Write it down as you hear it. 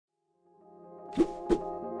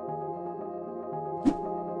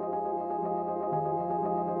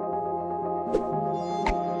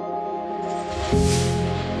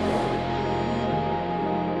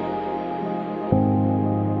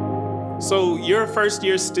you're a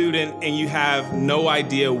first-year student and you have no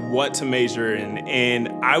idea what to major in,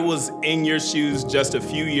 and I was in your shoes just a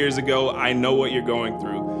few years ago. I know what you're going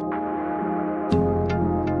through.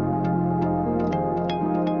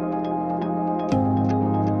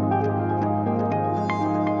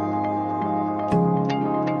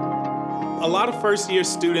 A lot of first-year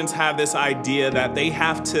students have this idea that they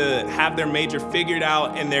have to have their major figured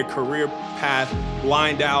out and their career path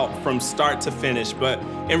lined out from start to finish. But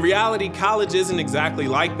in reality, college isn't exactly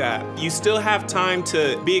like that. You still have time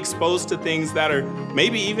to be exposed to things that are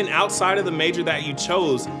maybe even outside of the major that you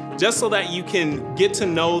chose, just so that you can get to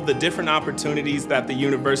know the different opportunities that the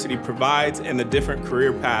university provides and the different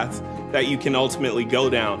career paths that you can ultimately go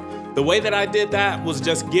down. The way that I did that was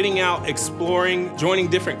just getting out, exploring, joining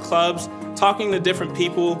different clubs, talking to different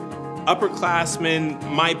people, upperclassmen,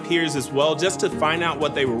 my peers as well, just to find out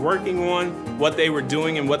what they were working on, what they were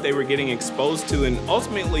doing, and what they were getting exposed to. And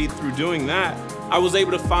ultimately, through doing that, I was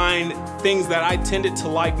able to find things that I tended to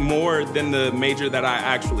like more than the major that I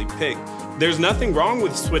actually picked. There's nothing wrong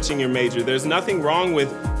with switching your major. There's nothing wrong with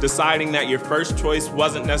deciding that your first choice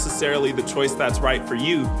wasn't necessarily the choice that's right for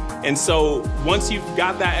you. And so once you've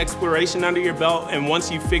got that exploration under your belt and once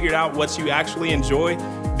you've figured out what you actually enjoy,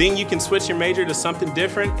 then you can switch your major to something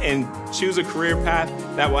different and choose a career path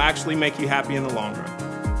that will actually make you happy in the long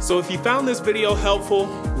run. So if you found this video helpful,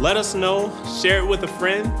 let us know, share it with a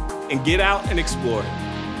friend, and get out and explore.